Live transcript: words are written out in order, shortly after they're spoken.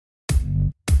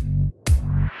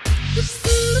Yo,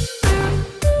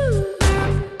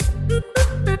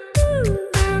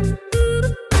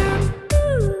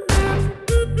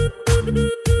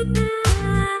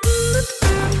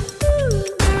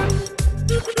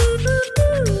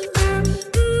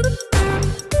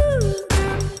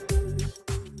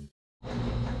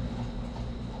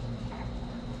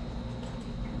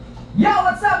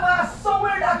 what's up mga so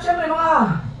weird at syempre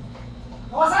mga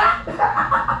kawasa?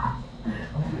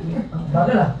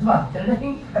 Bagal ah, diba?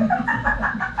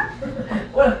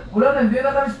 Wala na, hindi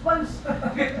na response.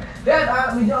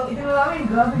 Yan, medyo ang itim na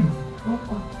namin, grabe.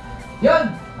 Yun,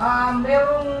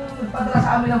 merong nagpadala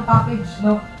sa amin ng package,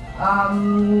 no?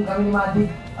 Kami ni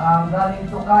Madik, galing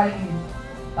ito kay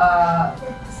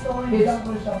Storage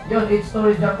Japer shop. Yun, it's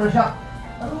Storage Japer shop.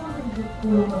 Ano nga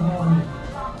tulong ng mga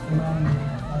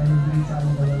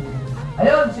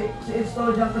Ayun, si It's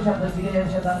Storage Japer shop,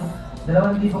 nagbigay siya ng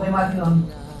 2,000 kay Madik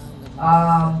nun.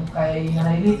 Kay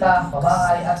Nanay Lita,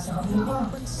 pabahay, at sa kapilo pa.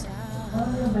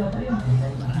 Ano yung beta yun?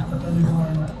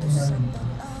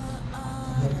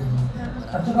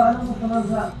 At saka anong magtanong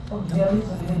sa pag-diary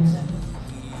sa bigay niya?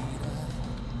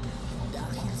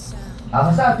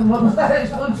 Basta, tumulong tayo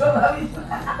sa sponsor namin.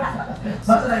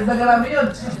 Basta nagdaga namin yun.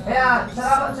 Kaya,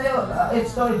 salamat sa'yo, It's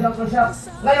Storage Japer shop.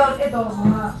 Ngayon, ito,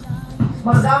 mga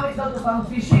magamit na ito pang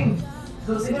fishing.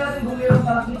 So, tingnan natin kung mayroong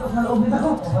talakitok sa loob nito.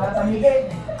 O kaya tamigay.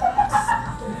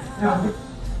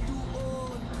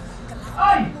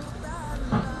 Ay!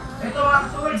 Ito mga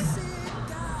kasuwid.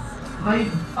 May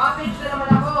package na naman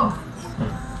ako.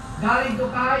 Galing to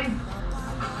kay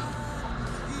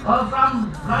from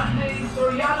Bradley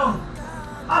Soriano.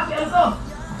 Si ano to?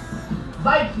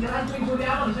 Bike, yung Antoine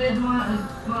Soriano. Isa yung mga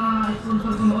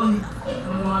sponsor ko noon.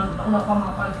 Mga nakuha pa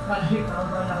mga project. Ako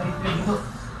ba nakita dito?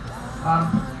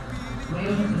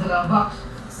 Mayroon siya sa dalawang box.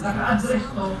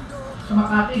 Naka-address to sa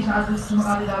Makati, sa address sa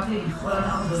Makati dati. Wala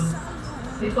na ako doon.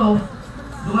 Ito,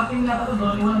 dumating na ako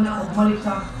doon, iwan na ako bumalik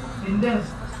sa Tinder.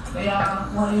 Kaya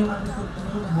nakuha na yung address ko sa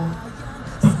Sugbo.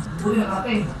 Buli na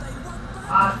karating.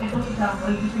 At itong isa,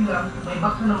 maligising lang, may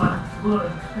box na naman. Siguro,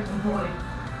 expect mo ko rin.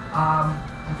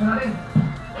 Gusto na rin.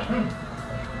 Okay.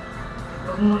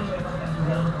 Huwag mo rin siya ipagkaan sa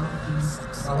dalawa na bawal.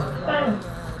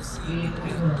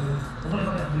 I-tweet mo na rin. Huwag mo rin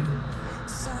ipagkaan dito.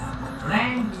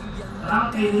 Reng, salamat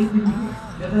kayo rin.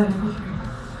 Ganda na yung push.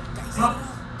 Stop.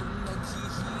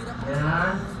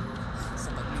 Yan.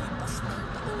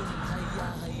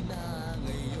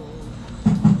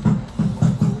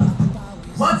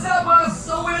 What's up mga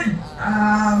so weird?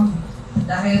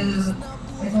 Dahil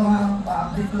ito nga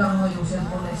pa-update ko lang yung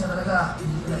cellphone na isa talaga.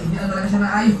 Hindi na talaga siya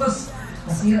naayos.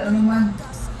 Nasira na naman.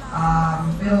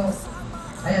 Pero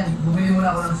ayan, bumili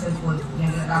muna ako ng cellphone.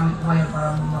 Yan ginagamit ko ngayon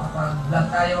para makapag-vlog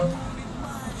tayo.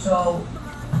 So,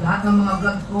 lahat ng mga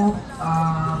vlog ko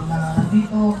na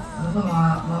nandito, ano to, mga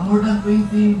more than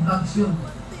 20 vlogs yun.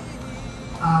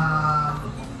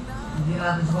 Hindi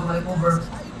na natin sa pabalik over.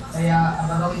 Kaya ang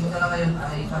gagawin ko na lang ngayon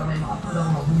ay para may ma-upload ako.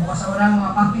 Magbubukas ako ng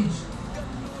mga package.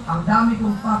 Ang dami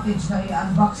kong package na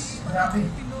i-unbox.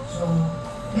 Grabe. So,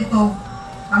 ito,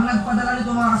 ang nagpadala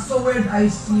nito mga so weird ay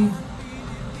si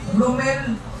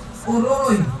Romel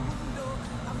Ororoy.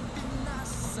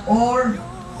 Or,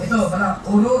 ito,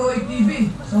 Ororoy TV.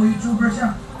 So, YouTuber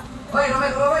siya. Oy,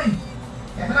 Romel Ororoy!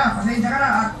 Ito na, pasensya ka na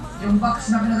at yung box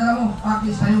na pinadala mo,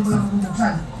 package na yung ko lang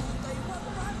bubuksan.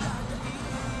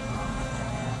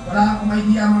 Wala akong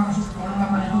idea mga kasusunod kung anong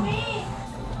laman ito.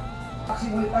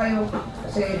 Unboxing ulit tayo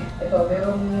kasi ito,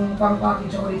 merong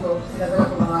pang-package ako dito. Pinadala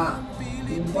ko mga,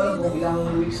 hindi ko alam kung ilang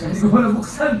weeks na hindi ko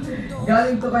nabuksan.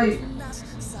 Galing to kay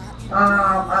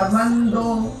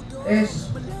Armando S.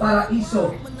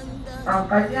 Paraiso. Ang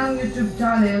kanyang YouTube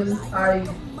channel ay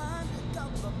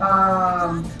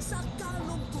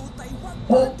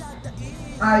Hope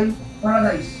ay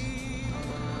Paradise.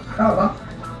 Tama ba?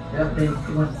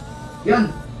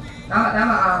 Yan.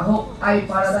 Tama. Hope ay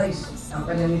Paradise. Ang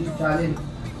kanyang YouTube channel.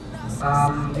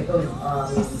 Ito.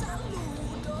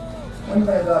 Ano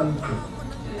kaya gawin ko?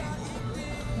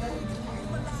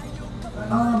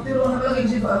 Pero ang nakalagay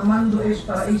kasi ito, Armando S.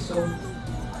 Paraiso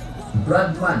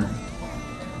Bradman.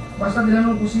 Basta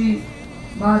tinanong ko si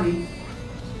Mari.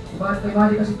 Kay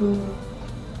Mari kasi ito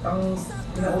ang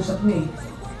kinausap ni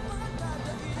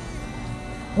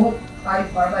Hope ay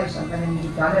Paradise ang kanyang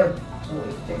YouTube channel. So,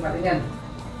 check natin yan.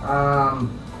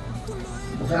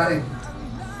 Buksan natin.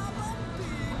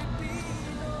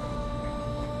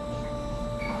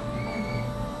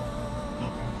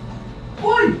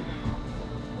 Uy!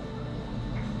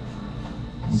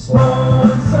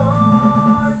 Sponsor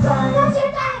time!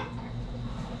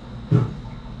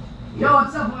 Yo,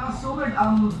 what's up mga super?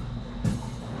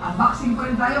 Unboxing pa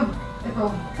rin tayo.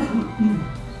 Ito.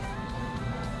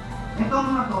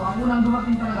 Itong mga to, ang unang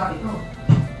dumating talaga ito.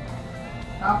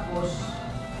 Tapos,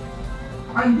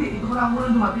 ay hindi, ito pala ang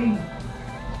unang dumating.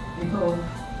 Ito,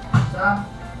 isa,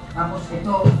 tapos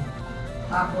ito,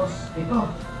 tapos ito.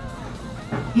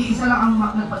 Iisa lang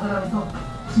ang nagpadala nito.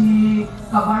 Si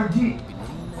Kabarji.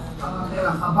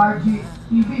 Kabarji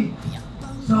TV.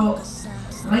 So,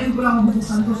 ngayon ko lang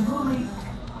mabubuksan ito. Siguro may,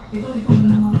 ito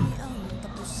mga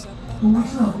 2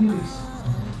 weeks na, 3 weeks.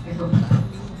 Ito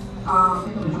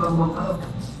medyo bagong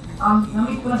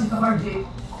na-meet ko lang si Kabarji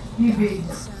TV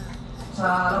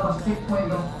sa labas sa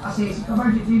checkpoint no? Kasi si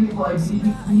Kabarji TV ko ay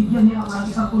binigyan niya ako ng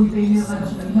isang container na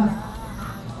gasolina.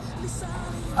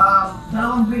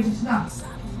 2 beses na.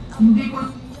 Hindi ko...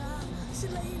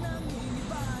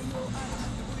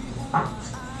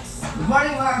 Good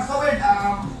morning mga ka-covered.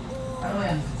 Ano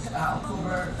yan?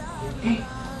 October 8.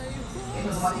 Ito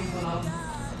dumating ko noong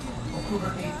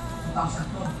October 8,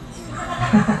 2002.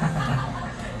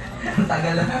 Ang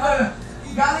tagal na.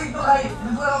 Galing to kay,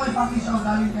 nagula ko may package ako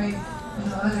galing kay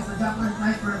sa Japer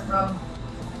sniper from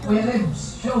Kuya Leb's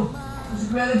show. So si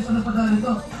Kuya Leb's ano padala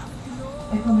nito?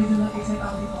 Ito medyo na-excite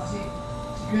ako dito kasi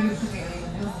si Kuya Leb's yung kaya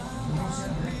yun.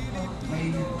 Producer, director, may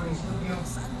recording studio.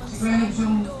 Si Kuya Leb's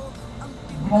yung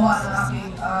gumawa ng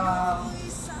aking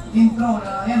intro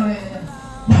na yan.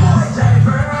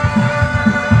 Japer!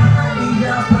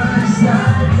 Japer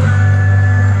sniper!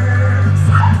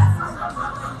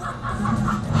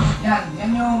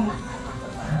 Yan yung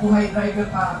buhay driver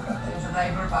pa, sa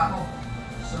driver pa ako.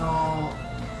 So,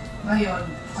 ngayon,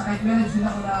 sa kahit meron din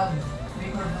ako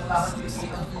nag-record ng laban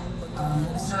Pilipino.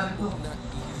 Mabusa lang ito.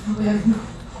 Ano ba yan?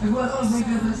 Nagbuhat ako ng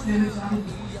driver na stereo sa akin.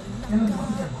 Yan ang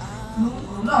naman yan.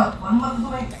 Nung lahat, ano man ito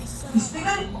may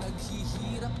istigan?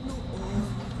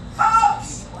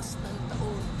 Oops!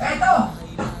 Eto!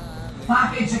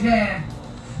 Package again!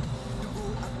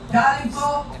 Galing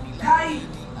ko kay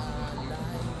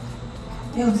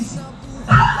LBC.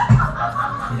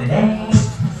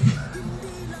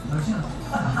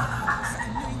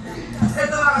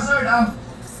 Ito mga ka-sir, ang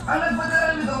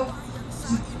nagpadala nito,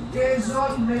 si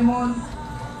Quezon Raymond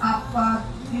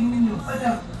Apatinio.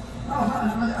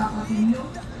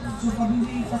 Apatinio. So,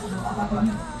 pabili ito,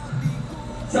 Apatinio.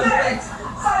 Salimex!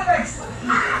 Salimex!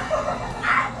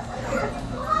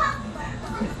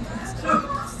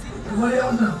 Wala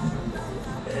ako doon.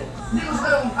 Hindi ko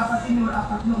sa yung Apatinio or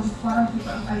Apatino kasi parang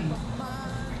kita ang ay.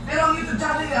 Pero ang YouTube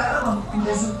channel niya, alam mo?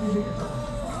 Quezon TV ito.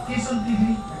 Quezon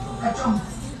TV Kachong.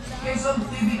 Quezon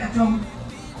TV Kachong.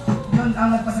 Yun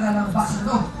ang nagpadala ng box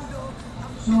na to.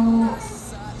 So,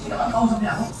 sino ang kausap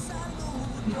niya ako?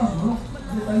 Ikaw siguro.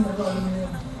 Hindi tayo nagawa naman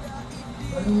yun.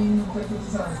 Anong pwede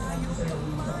sa akin? Ano sa'yo?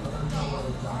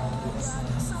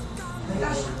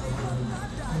 Gosh.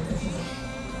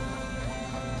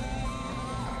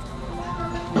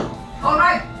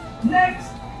 Alright! Next!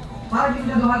 Para hindi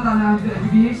nagawata na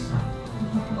bibihis.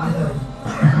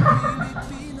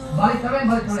 Balik ka rin.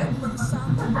 Balik ka rin.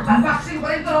 Unboxing pa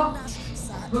rin to.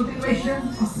 Continuation.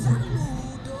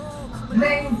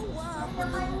 Link.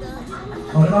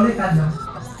 Ulit na.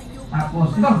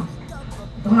 Tapos ito.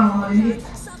 Ito na mga maliliit.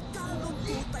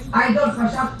 Idol pa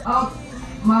shout out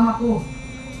mama ko.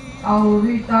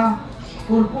 Aurita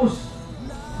Corpus.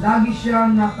 Lagi siya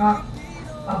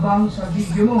abang sa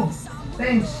video mo.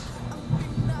 Thanks.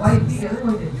 YTC.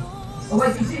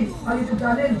 Ang YouTube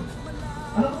channel.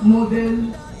 Ano?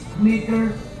 Model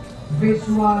Maker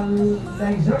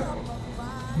Visualizer.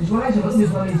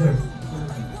 Visualizer.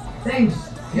 Thanks.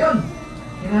 Yun.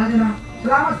 Tingnan natin na.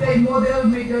 Salamat kay Model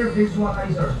Maker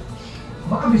Visualizer.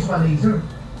 Baka visualizer.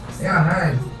 Ayan,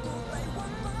 ayan.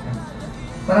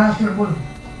 Para sure ball.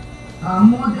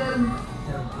 Model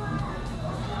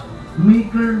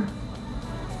Maker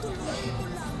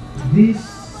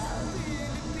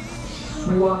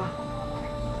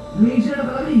Visualizer na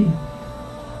pala rin.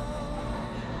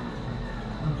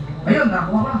 Ayun,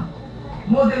 nakuha ka.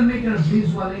 Model Maker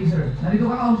Visualizer. Narito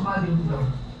ka ka, mga dito.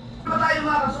 Diba tayo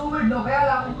mga ka-suward, no? Kaya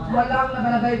lang, walang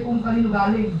nakalagay kung kanino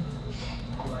galing.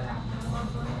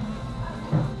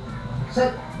 Sa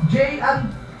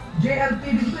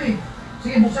JLTV dito eh.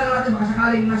 Sige, buksan na natin, baka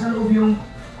sakaling nasa loob yung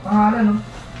pangalan, no?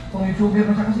 Kung YouTuber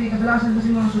pa siya, kasi kadalasan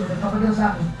kasi mga suward, nagpapadala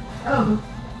sa akin. Ano to?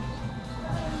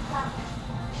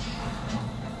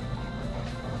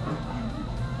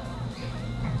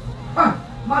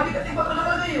 Madikat pa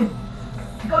talaga kayo.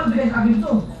 Ikaw ang bigay sa akin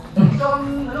ito. Ikaw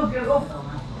ang care of.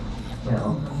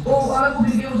 Oo, alam ko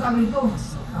binigay mo sa akin ito.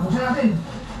 Buksan natin.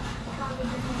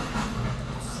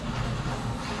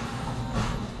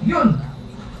 Yun.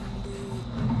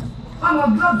 Mga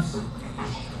gloves.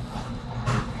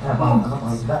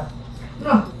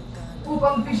 Ano?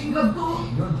 Pang fishing glove to.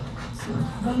 Yun.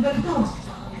 Ang ganito.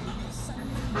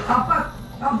 Apat.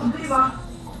 Ang problema,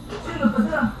 sino pa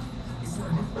dala?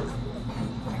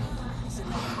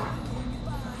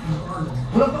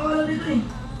 Walang pangalan dito eh.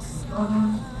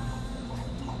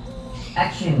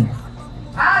 Action.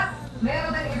 At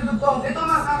meron tayong itutugtong. Ito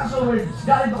mga kakasoward.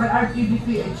 Galing to kay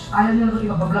RTBPH. Ayaw nyo na ito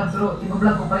ipablog pero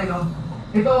ipablog ko pa rin. No?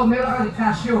 Ito meron kang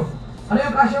Casio. Ano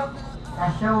yung Casio?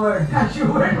 Casio word. Casio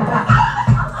word.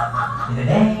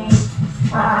 Today.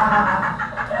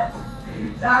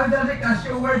 Sabi na si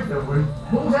Casio word.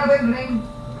 Buong sabi yung name.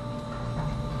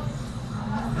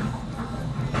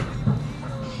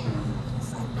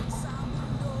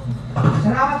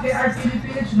 Salamat kay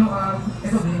RTBPH. No?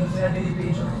 Ito, binigyan sa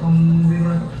RTBPH. Kung binigyan mo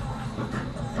na ito.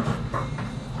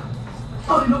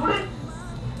 Oh, hindi mo ulit.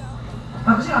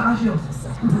 Kasi nga, Casio.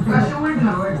 Casio word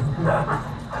na word.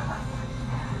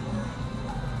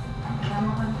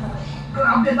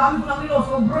 Grabe, ang dami ko lang nilo,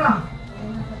 sobra.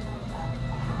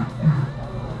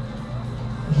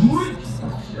 Uy!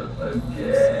 Shut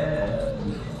again.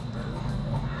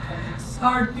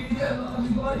 RTD,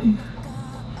 everybody.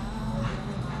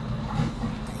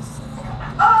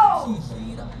 Oh!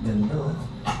 Ganda.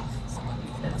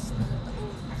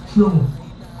 Slow mo.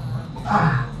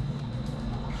 Ah!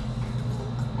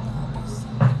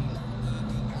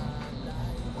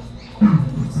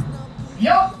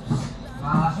 Yup!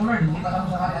 Mga kasunod, hindi pa lang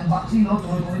sa kanya unboxing, no?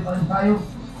 Tuloy-tuloy pa rin tayo.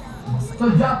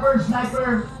 So, Japer,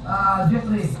 Sniper,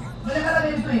 Jeffrey. May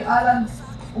nakalagay dito eh, Alan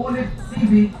Ulit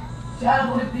TV. Si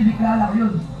Alan Ulit TV, kilala ko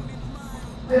yun.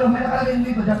 Pero may nakalagay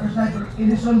dito, Japer, Sniper,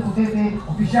 Edison Butete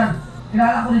Official.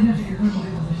 Kilala ko rin yun si Edison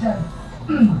Butete Official.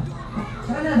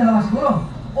 Sa kanya na dalawa siguro.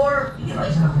 Or, hindi ba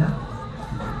isa lang sila?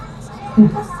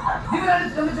 Di ba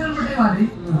natin kami sa number 3, Madri?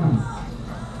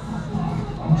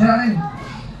 Siya na rin.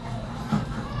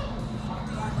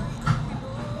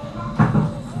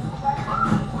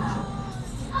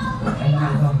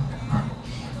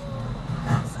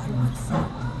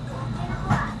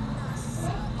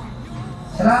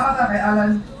 Salamat kay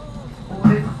Alan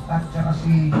Ulit at saka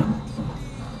si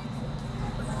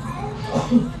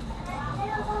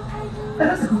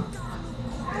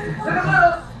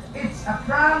it's a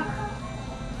prank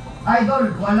idol,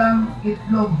 walang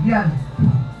itlog yan.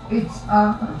 It's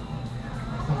a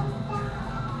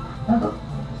ano to?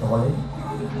 Chocolate.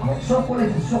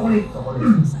 Chocolate. Chocolate.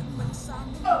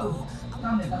 Oh!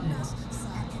 Tama.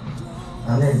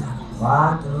 Amen.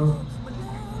 1, 2.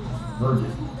 Good.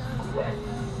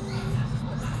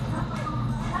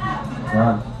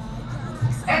 1.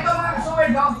 Eto mga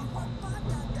kasuwerd, no?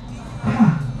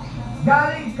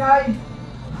 Galing kay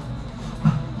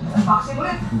unboxing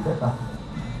ulit. Dito pa.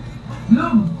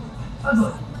 Lub, ano?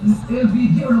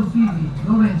 LVG o Lub TV?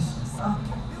 Lawrence.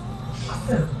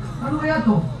 Ano kaya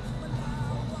to?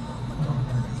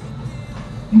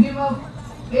 Hindi mo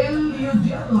LUG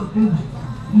ano?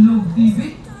 Lub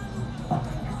TV?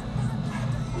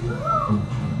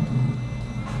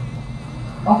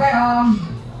 Okay,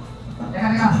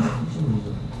 teka.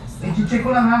 I-check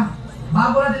ko lang ha.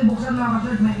 Bago natin buksan mga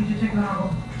ka-search, may i-check lang ako.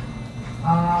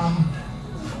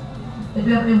 Ito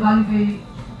yung galing kay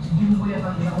Jim Boyat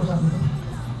ang kinakusap nito.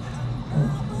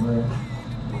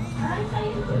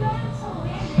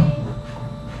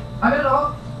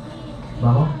 Ano?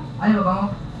 Bango? Ano ba bango?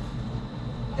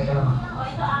 Teka lang ha.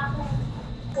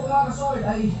 Kung mga ka-sword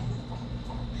ay...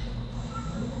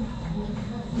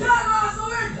 Yan mga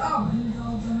ka-sword!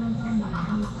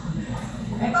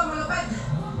 Ito, malapit!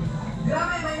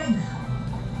 Grabe, may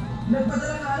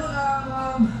nagpadala na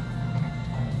ng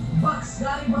box.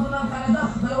 Galing pa ito ng Canada.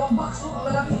 2 box, ang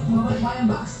malaki. Mga balikbayang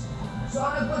box. So,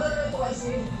 ang nagpadala na ito ay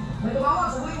si... May tumawag,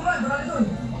 sabuhin ko lang, parang ito eh.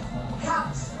 Cat!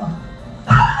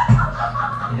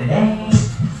 Today.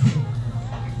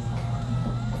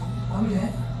 Kami eh?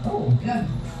 Oh. Yan.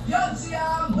 Yan si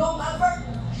Dom Albert.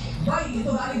 Bay, ito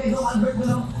galing kay Dom Albert mo,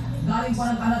 no? Galing pa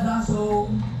ng Canada, so...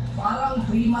 Parang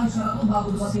 3 months na ito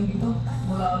bago dumating dito.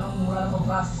 Mula nang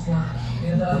pag-process niya.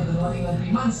 Kaya dala dito dumating ng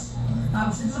 3 months.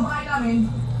 Tapos dito sa bahay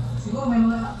namin, siguro may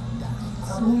mga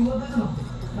katulong mo dito, no?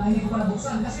 Na hindi ko pa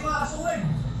nabuksan. Kasi mga kasuwerd,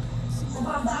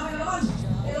 sobrang dami na naman.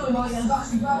 Ito, may mga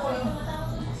i-unboxing pa ako.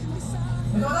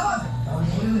 May tumatawag. Tawag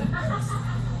mo yun.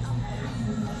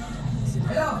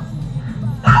 Hello.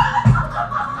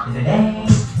 Today.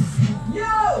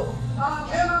 Yo!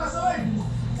 Kaya mga kasuwerd,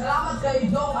 salamat kay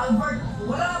Dom Albert.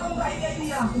 Wala na akong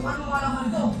ka-idea kung ano nga naman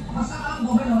ito. Basta alam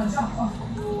ko, may naman siya.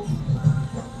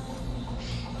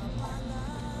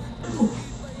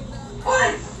 Oy!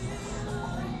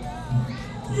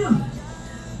 Yun!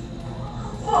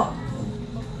 Oh!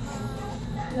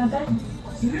 Laban?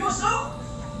 Seryoso?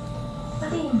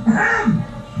 Pating. Ahem!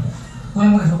 Kuya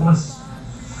mo kasi kumas.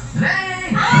 Today!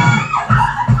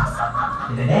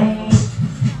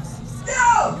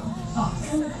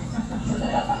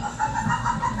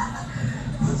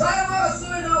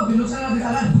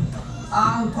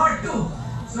 part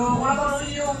 2. So, kung napanood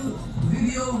yung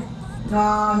video na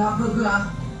na-upload ko na,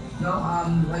 no,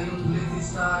 yung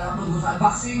latest na na-upload ko sa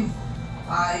unboxing,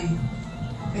 ay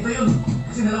ito yun.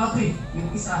 Kasi dalawa ito eh. Yung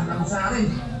isa, nabuksan natin.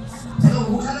 Ito,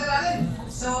 bubuksan na natin.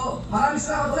 So, maraming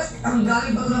salamat ulit. Ang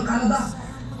galing ba ito ng Canada?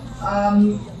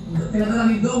 Pinadala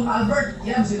ni Dong Albert.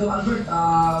 Yan, si Dong Albert.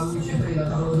 Siyempre,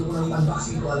 nagkaroon ko ng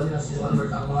unboxing ko. Alam niyo na si Dong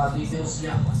Albert ang mga details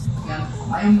niya. Yan,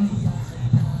 ayun.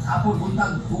 Apple,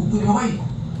 buntag, bugto ni Mamay.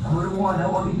 Kamalo mo nga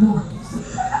daw ang itlog.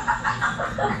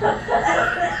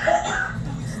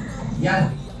 Yan.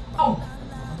 Oh!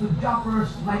 The Japer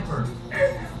Sniper.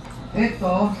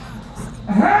 Ito.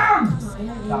 Ahem!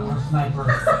 Japer Sniper.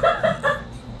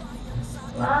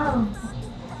 Wow!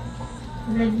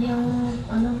 Red yung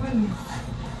ano mo yun.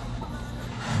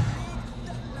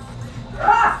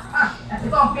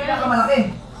 Ito ang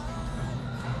pinakamalaki.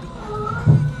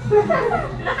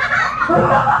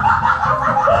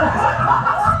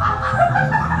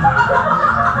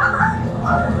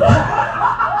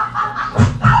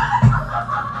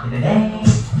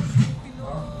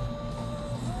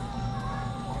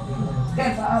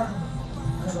 Okay, saan?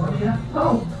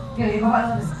 Oh, okay, ibaba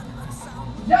natin.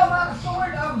 Diyan mga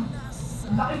ka-sword,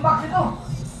 laking box ito.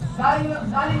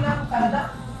 Galing ng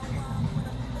Canada.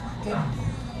 Okay.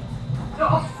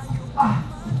 So,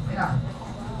 teka.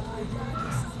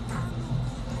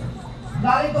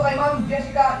 Galing to kay Ma'am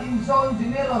Jessica Inzon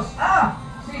Dineros.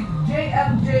 Si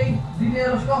J&J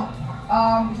Dineros ko.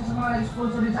 Isa sa mga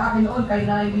sponsor din sa akin noon kay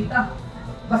Nanay Lita.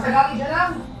 Basta galing siya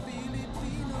lang.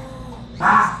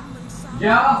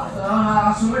 Yeah! Ito na mga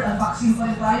ka-sword, unboxing pa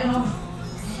rin tayo, no?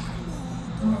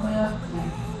 Ano kaya?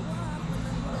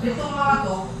 Itong mga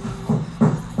to,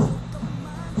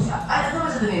 ano ba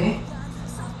sa ito, Nene?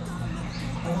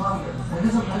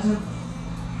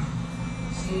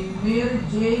 Si Mary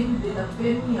Jane de la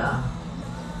Peña.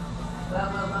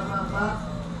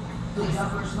 To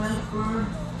Japer Sniper.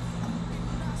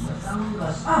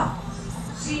 Batangas.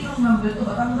 Sinong number to?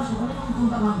 Batangas. Ano yung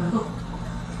puntang number to?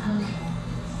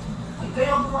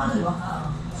 Kayo ang pumunta, di ba?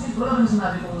 Kasi wala naman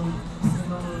sinabi kung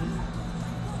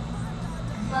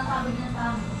Sasabi niya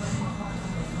sa amin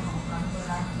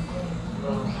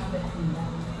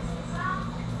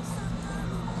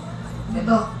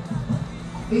ito.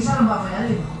 Isa lang ba kaya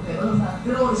rin? Okay, wala na.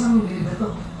 Pero isang deliver to.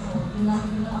 Ano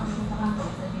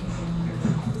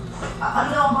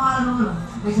na ang pangalan mo?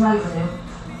 May sinabi ba sa'yo?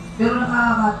 Pero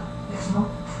nakaka-text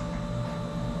mo?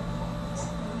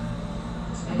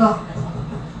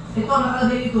 Ito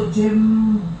nakalagay dito,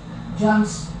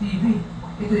 Jams TV.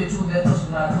 Ito YouTuber to,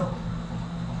 sigurado.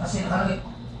 Kasi nakalagay.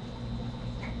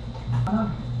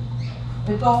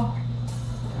 Ito,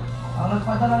 ang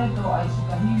nagpadala nito ay si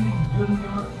Kahilig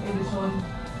Junior Edison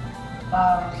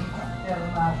Ternate.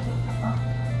 Ternate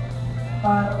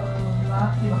ba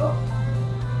ito?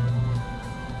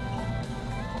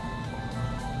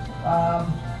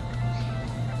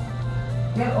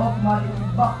 Care of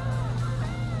Malibak.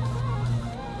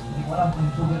 Hindi ko alam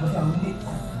kung sugar ba siya o hindi.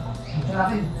 Buksan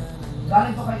natin.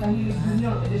 Galing to kay Kahilig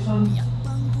Junior Edison.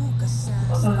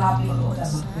 Total natin ito.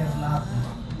 Pero lahat.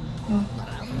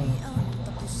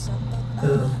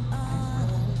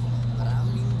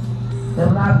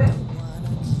 Pero natin.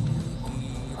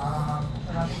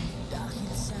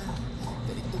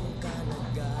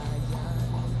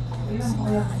 Ilan po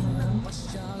kaya?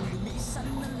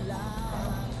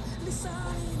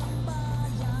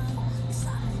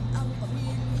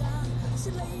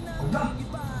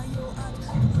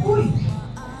 Uy!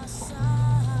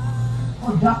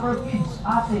 Oh, Japer Kids,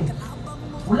 ate.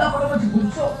 Wala pa naman si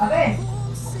Bunso, ate.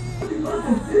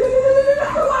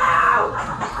 Wow!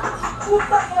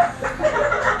 Puta ka!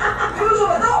 Bunso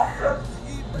ba ito?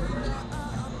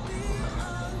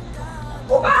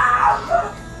 Wow!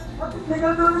 Bakit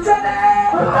legal doon dyan eh?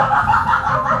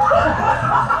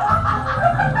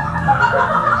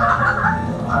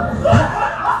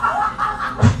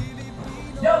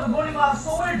 Yo, good morning mga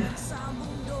sword!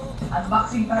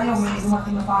 Unboxing tayo, may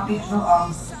dumating na package, no?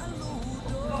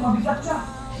 Ito, mabigat siya.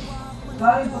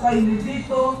 Galing ito kay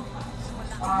Levito.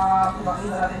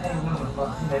 Pakita natin na yung number ko.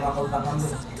 Kasi may makautang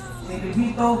number. Si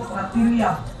Levito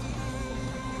Pratilia.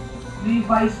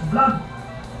 Levi's Vlog.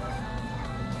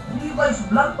 Levi's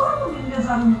Vlog? Paano hindi niya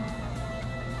sa akin?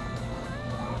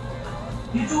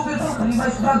 YouTuber to,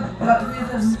 Levi's Vlog.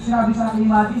 Ito sinabi sa akin ni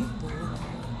Maddie.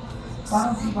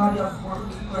 Parang si Maddie ang for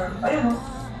ayun, no?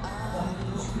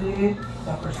 Split,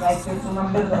 Japer Sniper itong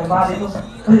number, kay Maddie to.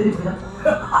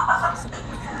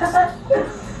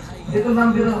 Itong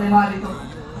number to, kay Maddie to.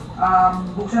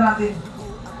 Buksan natin.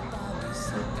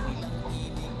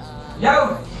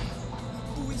 Yo!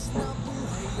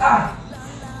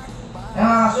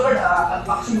 Kaya Sword,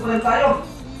 unboxing ko rin tayo.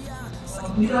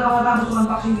 Hindi ko na nakatapos ng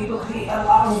unboxing dito kasi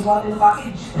araw-araw gumawa din ng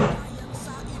package.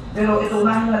 Pero ito,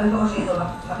 unahin na rin ito kasi ito,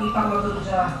 nakita ko lang ito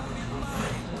sa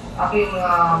aking,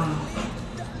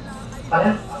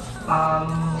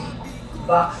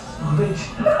 box storage.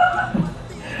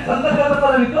 Ang tagal na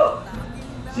pala nito.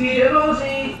 Si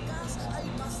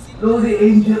Lodi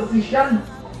Angel Official.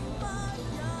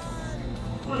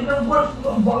 Kung itang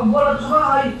buwan sa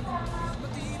bahay.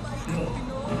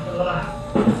 Ito na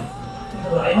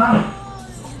kay ma'am.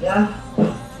 Yan.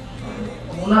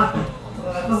 Muna.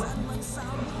 Ito.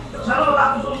 Sana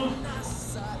matapos yung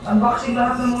unboxing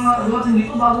lahat ng mga dumating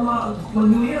dito bago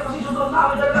mag-New Year kasi sobrang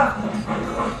dami talaga.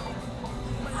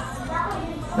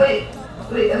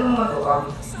 Ano mga ito?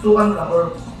 Tukan mo lang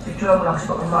or picture mo lang kasi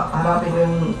baka hanapin mo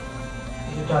yung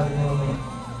video channel niya mamaya.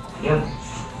 Yan.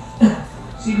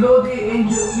 Si Lodi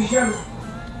Angel Official.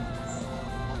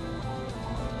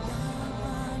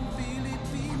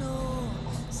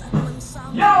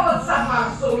 Yo, what's up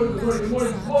mga soul? Good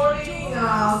morning.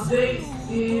 Date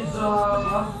is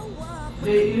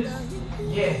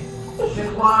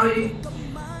January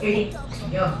 8,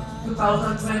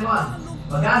 2021.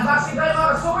 Mag-unboxing tayo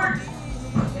mga sword!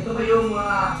 Ito ba yung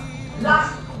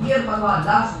last year pa naman?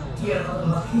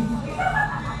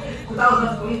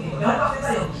 2020. Mag-unboxing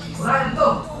tayo. Unahin ito.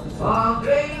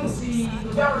 Claim si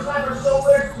Japer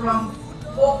sword from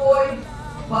Popoy,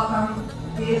 Batang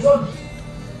Quezon.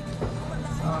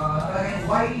 Talagang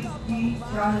YT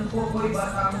channel Popoy,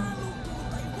 Batang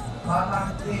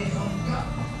Quezon ka.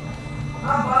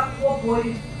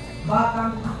 Popoy,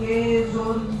 Batang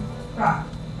Quezon ka.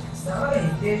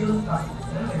 Quezon ka.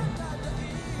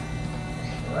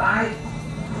 Right.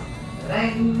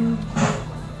 Ring.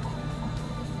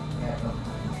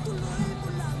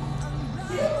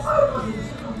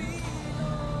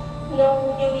 Nung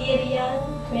New Year yan,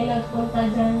 may nagpunta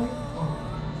dyan.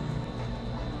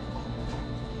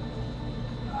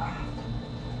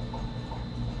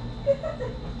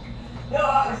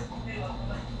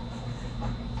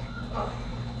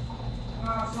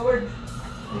 Sword.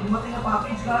 Dumating na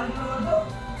package, galing naman ito.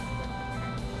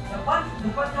 Japan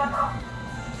yata.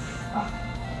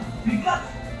 Bigat!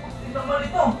 Tingnan mo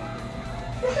nito.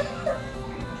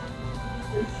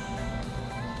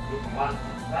 Japan,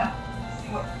 ha?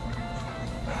 Singapore.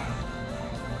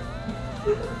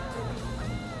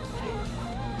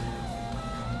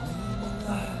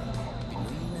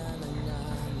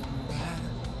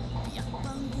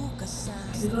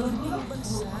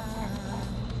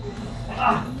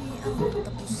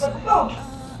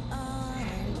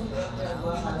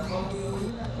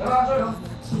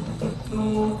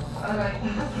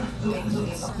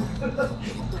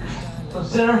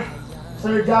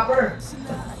 Sir Japer.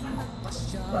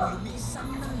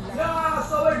 Mga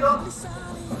sword, no?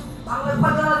 Ang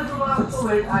nagpadala nito mga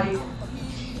sword ay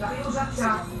nakiusap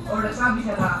siya o nagsabi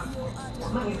siya na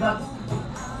huwag nang i-vlog.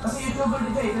 Kasi YouTuber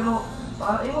din siya eh, pero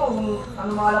mo kung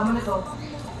ano mga alaman nito.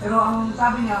 Pero ang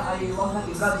sabi niya ay huwag nang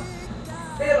i-vlog.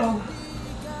 Pero,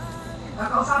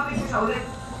 nakausapin ko siya ulit.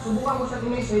 Subukan ko siya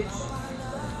i-message.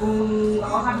 Kung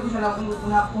nakausapin ko siya lang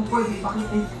kung pwede,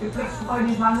 i-flex ko pa rin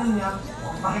yung channel niya.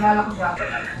 Pakilala ko siya.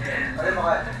 Ano mo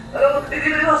kaya? Alam mo,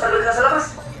 titigil mo, salud ka sa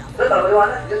labas. Doon, para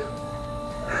maliwanag. Yun.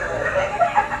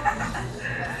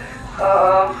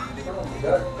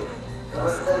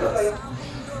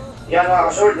 Yan mga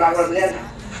ka-short, nakakot na yan.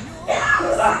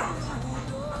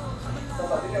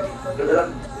 Ganda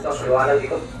lang. Ito, maliwanag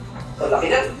dito. Ito,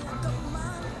 laki yan.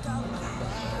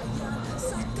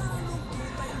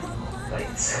 Right.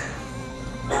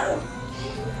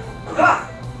 Ha!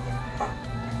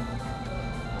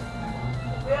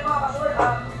 Kaya mga ka-short,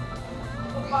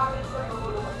 kung bakit siya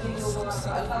tulong at hindi mo mga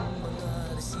kaalam.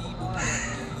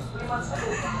 3 months ago.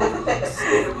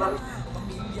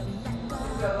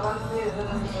 Gagawan ko yun,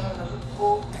 nasut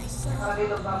ko, nakalagay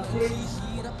ng bangkit.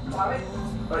 Bakit?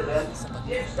 James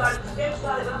Star,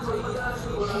 ito po, ipagkakas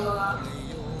ko ng mga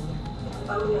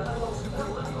talo niya.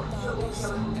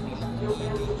 Yung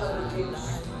pinagiging sa James,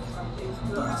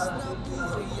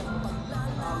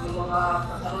 yung mga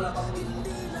katalo na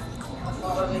pamilya, mas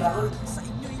mga pagkailangan,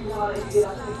 yung mga naibigay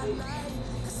natin.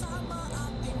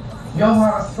 Yo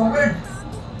mga ka-sword!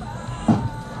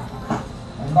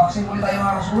 Unboxing ulit tayo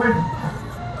mga ka-sword.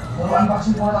 Puro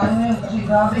unboxing muna tayo ngayon kasi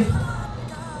grabe.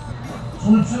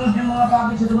 Sunod-sunod yung mga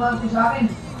package na dumating sa akin.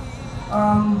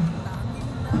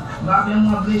 Grabe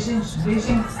yung mga blessings.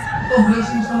 Ito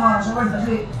blessings ng mga ka-sword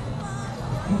kasi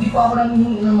hindi pa ako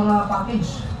nangihingi ng mga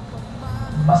package.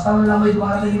 Basta na lang may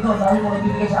dumarating dito dahil ko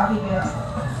nagbibigay sa akin kaya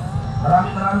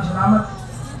maraming salamat.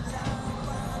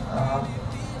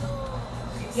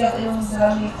 Yata yung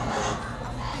marami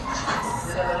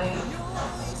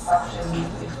Uy!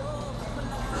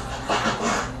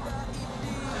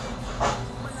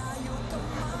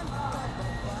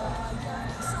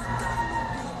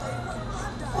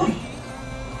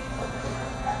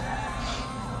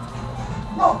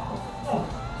 No! No!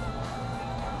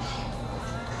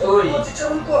 Uy! Oh,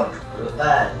 chicharon ko!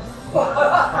 Brutal!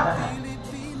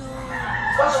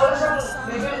 Kaso wala siyang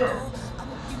level, no?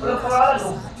 Walang pangalan,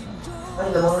 no?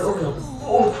 Ay, lamang loob, no?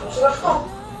 Oo, sarap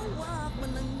to!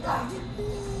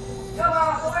 Yan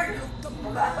mga kasawag!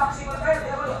 Mag-unboxing mo na tayo,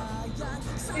 di ba?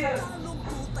 Here!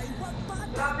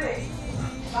 Grabe!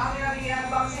 Saan nila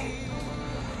i-unboxing?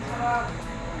 Mga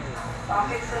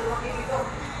package na lumaki dito.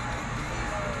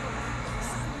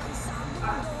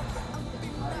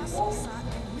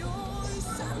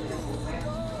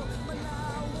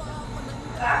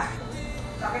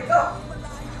 Sakit to!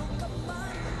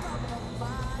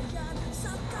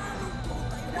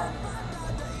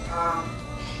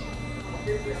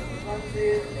 Japer.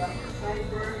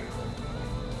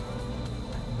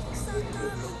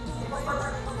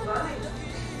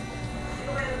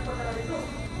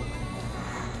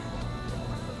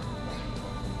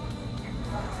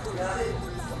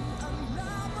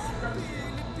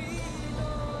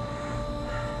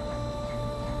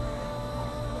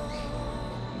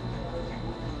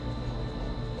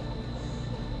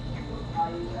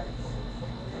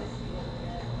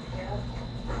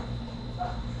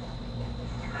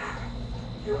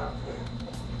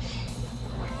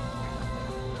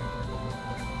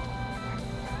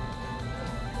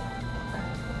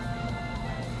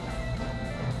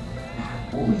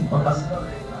 Uy,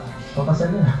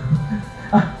 papasal na.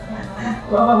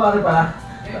 Papapari pala.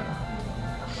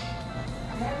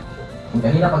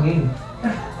 Kanina pa game.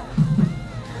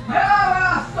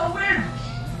 So weird!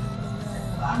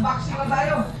 Unboxing na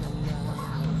tayo.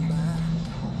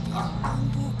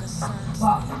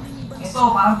 Ba,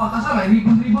 ito parang pagkasal, may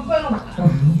ribbon-ribbon pa, no?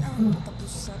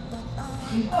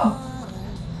 Ito.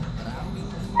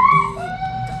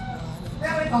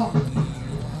 Pero ito,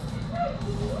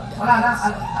 wala na,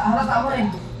 halata mo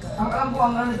rin. Ang alam ko,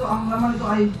 ang laman nito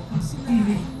ay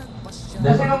TV.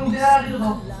 Kasi nung dinala dito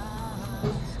to,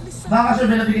 baka sure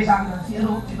na nabigay sa akin. Si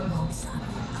ano, ito.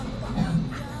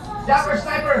 Japer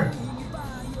Sniper.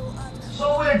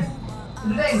 So weird.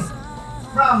 Today,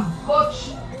 from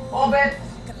Coach Obet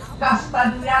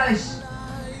Castañares.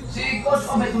 Si Coach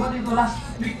Obet, dumating ito last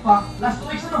week pa. Last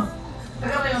 2 weeks ano?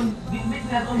 Kaya na yun, bit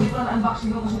na ito, hindi ko na unboxing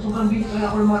ko kasi sobrang busy talaga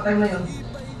ako ng mga time na yun.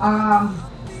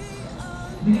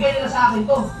 Binigay nila sa akin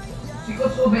to. Si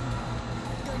Coach Obet.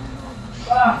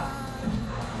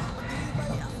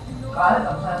 Kala,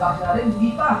 tapos na unboxing na rin, hindi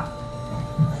pa.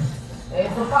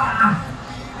 Ito pa.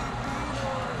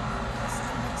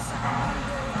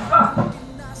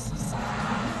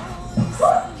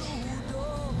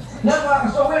 Yan mga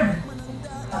ka-so-weird.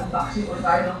 Unboxing ulit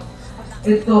tayo, no?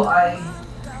 Ito ay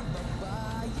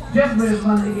Japer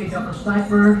Japer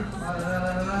Sniper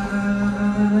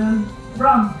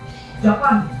from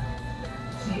Japan.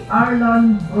 Si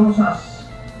Arlan Brosas.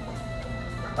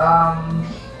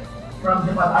 From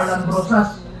Japan, Arlan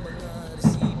Brosas.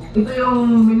 Ito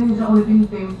yung minimum sa ulitin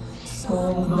team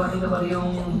kung dumating na ba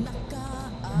yung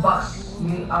box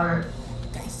ni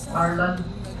Arlan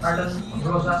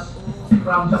Brosas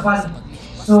from Japan.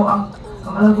 So, ang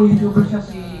alam ko YouTuber siya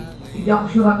hindi ako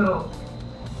sure pero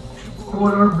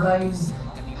Colorblind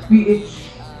PH.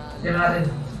 Yan natin.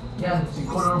 Yan, si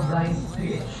Colorblind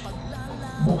PH.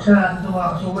 Buksan natin ito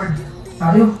mga ka-sword.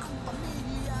 Tayo.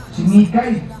 Si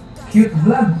Mikay Cute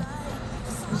Vlog.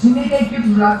 Si Mikay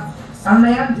Cute Vlog. Ano na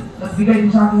yan? Nagbigay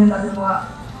din sa akin yan dati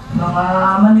mga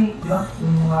mani, di ba?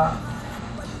 Yung mga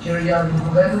cereal, yung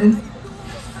mga gano'n din.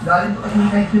 Galing ko kasi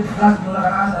kay Cute Vlog nung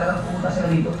nakaraan, talagang pumunta sila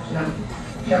dito.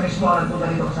 Siya mismo ang nagpunta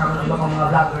dito kasama ng iba pang mga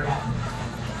vlogger.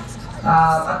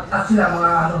 At sila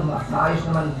mga maayos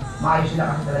naman, maayos sila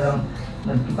kasi talagang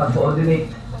nagkipag-coordinate.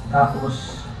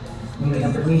 Tapos humingi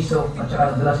ng permiso at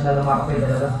saka nagdala sila ng mga kape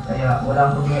talaga. Kaya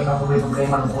walang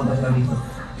problema nung pumunta sila dito.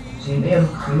 Si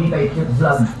Mikay Cute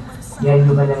Vlog. Yan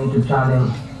yung kanyang YouTube channel.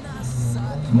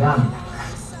 Yan.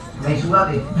 May sulat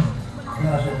eh.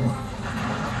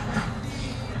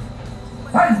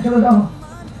 Ay, sunod ako.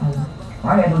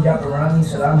 Ay, Japer, maraming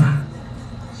salamat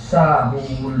sa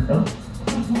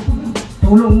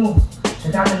tulong mo sa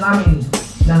channel namin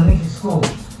ng misis ko.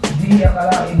 Di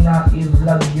akalain na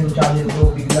i-vlog yung channel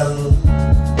ko, biglang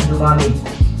dumami.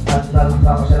 At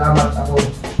nagpapasalamat ako